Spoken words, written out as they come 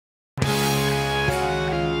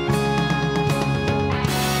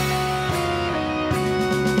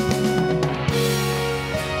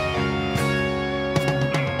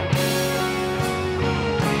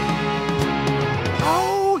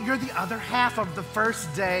half of the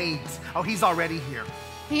first date. Oh, he's already here.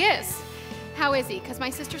 He is. How is he? Because my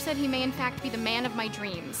sister said he may in fact be the man of my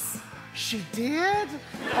dreams. She did?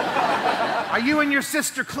 Are you and your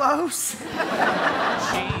sister close?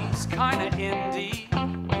 She's kinda indie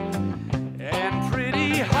and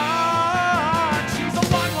pretty hot. She's a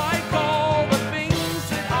lot like all the things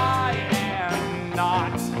that I am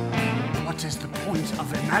not. What is the point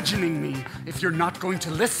of imagining me if you're not going to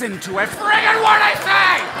listen to a friggin' word I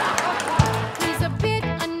say? He's a bit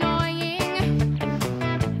annoying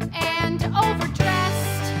and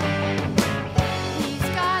overdressed. He's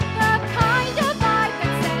got the kind of vibe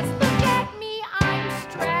that says, look at me, I'm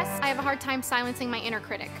stressed. I have a hard time silencing my inner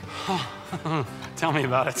critic. Tell me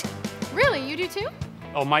about it. Really, you do too?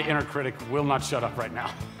 Oh, my inner critic will not shut up right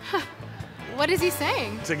now. What is he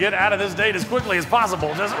saying? To get out of this date as quickly as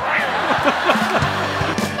possible, just... But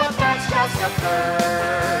that's just a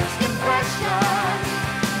first impression.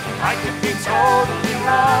 I could be totally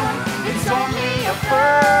wrong. It's only a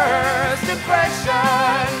first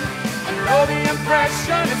impression. And though the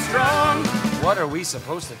impression is strong. What are we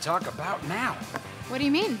supposed to talk about now? What do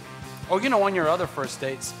you mean? Oh, you know, on your other first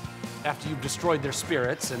dates, after you've destroyed their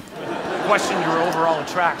spirits and questioned your overall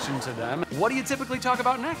attraction to them, what do you typically talk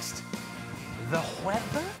about next? The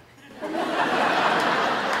weather? We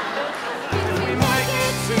might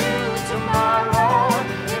get to tomorrow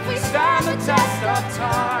if we stand the test of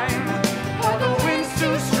time. Or the wind's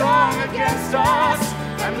too strong against us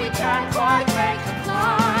and we can't quite make the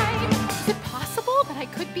climb. Is it possible that I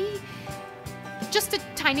could be just a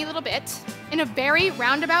tiny little bit, in a very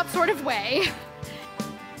roundabout sort of way,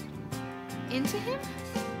 into him?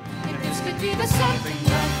 This could be the something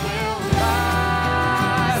that will last.